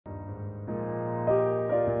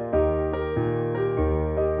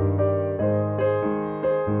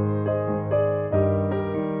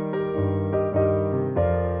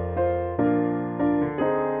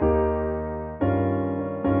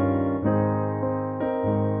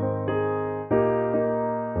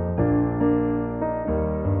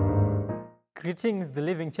Greetings, the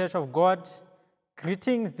Living Church of God.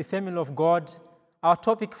 Greetings, the family of God. Our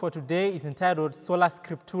topic for today is entitled Sola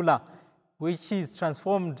Scriptura, which is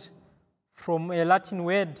transformed from a Latin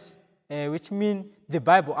word which means the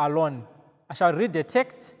Bible alone. I shall read the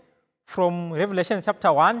text from Revelation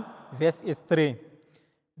chapter 1, verse 3.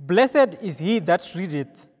 Blessed is he that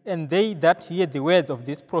readeth, and they that hear the words of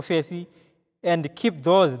this prophecy, and keep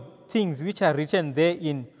those things which are written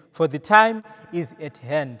therein, for the time is at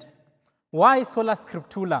hand. Why Sola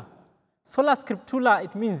Scriptura? Sola Scriptura,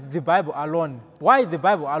 it means the Bible alone. Why the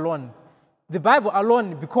Bible alone? The Bible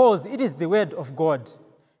alone because it is the word of God.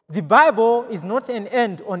 The Bible is not an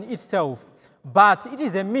end on itself, but it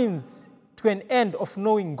is a means to an end of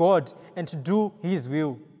knowing God and to do His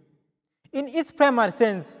will. In its primary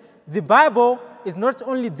sense, the Bible is not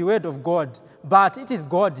only the word of God, but it is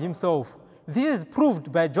God Himself. This is proved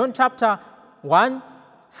by John chapter 1,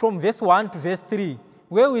 from verse 1 to verse 3,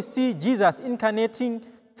 where we see Jesus incarnating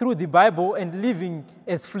through the Bible and living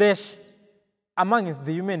as flesh amongst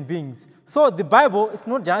the human beings. So the Bible is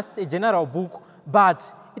not just a general book,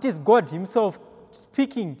 but it is God Himself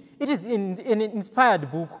speaking. It is an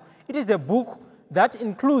inspired book. It is a book that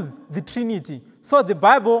includes the Trinity. So the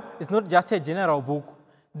Bible is not just a general book.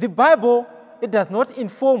 The Bible, it does not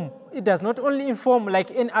only inform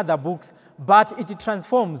like any other books, but it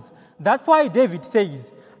transforms. That's why David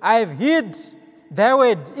says, I have hid thy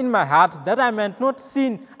word in my heart that I might not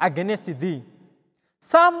sin against thee.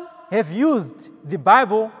 Some have used the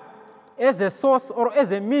Bible as a source or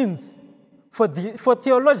as a means for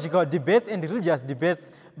theological debates and religious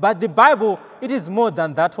debates, but the Bible, it is more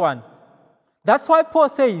than that one. That's why Paul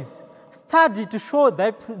says, study to show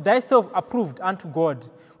thyself approved unto God.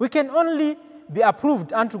 We can only be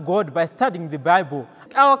approved unto God by studying the Bible.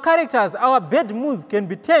 Our characters, our bad moods can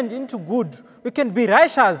be turned into good. We can be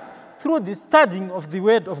righteous through the studying of the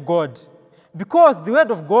Word of God. Because the Word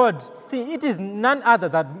of God, it is none other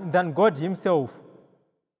than God Himself.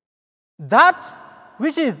 That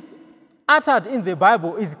which is uttered in the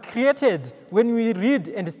Bible is created when we read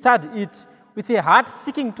and study it with a heart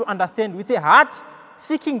seeking to understand, with a heart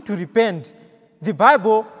seeking to repent. The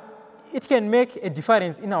Bible, it can make a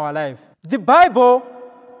difference in our life. The Bible,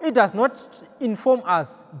 it does not inform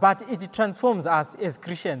us, but it transforms us as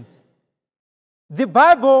Christians. The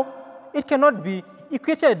Bible, it cannot be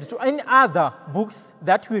equated to any other books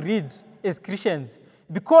that we read as Christians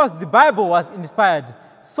because the Bible was inspired.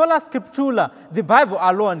 Sola Scriptura, the Bible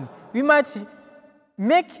alone. We might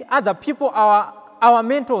make other people our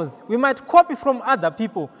mentors. We might copy from other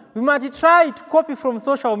people. We might try to copy from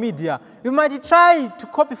social media. We might try to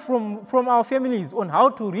copy from our families on how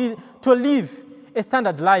to live a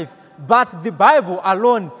standard life. But the Bible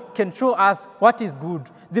alone can show us what is good.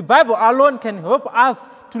 The Bible alone can help us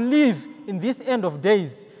to live in this end of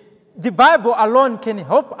days. The Bible alone can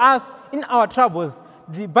help us in our troubles.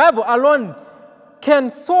 The Bible alone can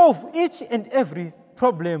solve each and every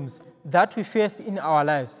problems that we face in our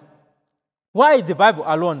lives. Why the Bible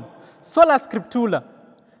alone? Sola Scriptura.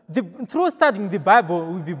 Through studying the Bible,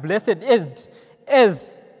 we'll be blessed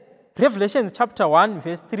as Revelation chapter 1,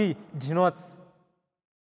 verse 3 denotes.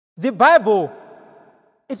 The Bible,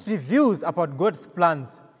 it reveals about God's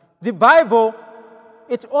plans. The Bible,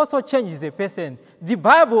 it also changes a person. The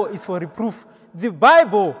Bible is for reproof. The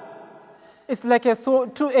Bible is like a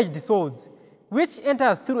two-edged sword, which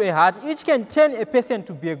enters through a heart, which can turn a person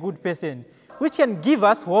to be a good person, which can give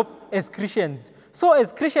us hope as Christians. So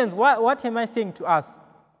as Christians, what am I saying to us?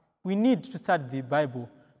 We need to study the Bible.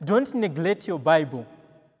 Don't neglect your Bible.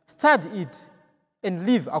 Study it and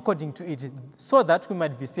live according to it so that we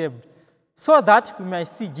might be saved, so that we might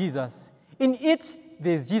see Jesus. In it,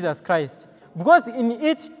 there is Jesus Christ. Because in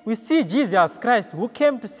it, we see Jesus Christ who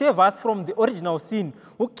came to save us from the original sin,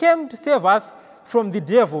 who came to save us from the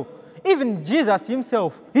devil. Even Jesus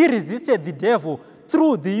Himself, He resisted the devil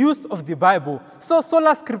through the use of the Bible. So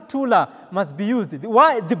Sola Scriptura must be used.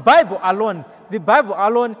 Why? The Bible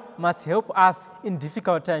alone must help us in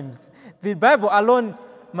difficult times. The Bible alone,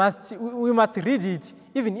 we must read it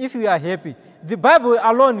even if we are happy. The Bible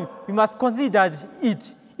alone, we must consider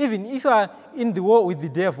it even if we are in the war with the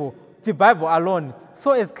devil. The Bible alone.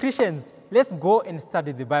 So as Christians, let's go and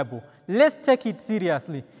study the Bible. Let's take it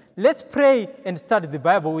seriously. Let's pray and study the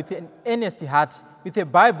Bible with an earnest heart, with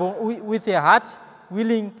a heart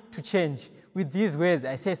willing to change. With these words,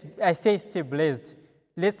 I say stay blessed.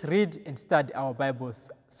 Let's read and study our Bibles.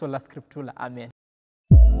 Sola Scriptura. Amen.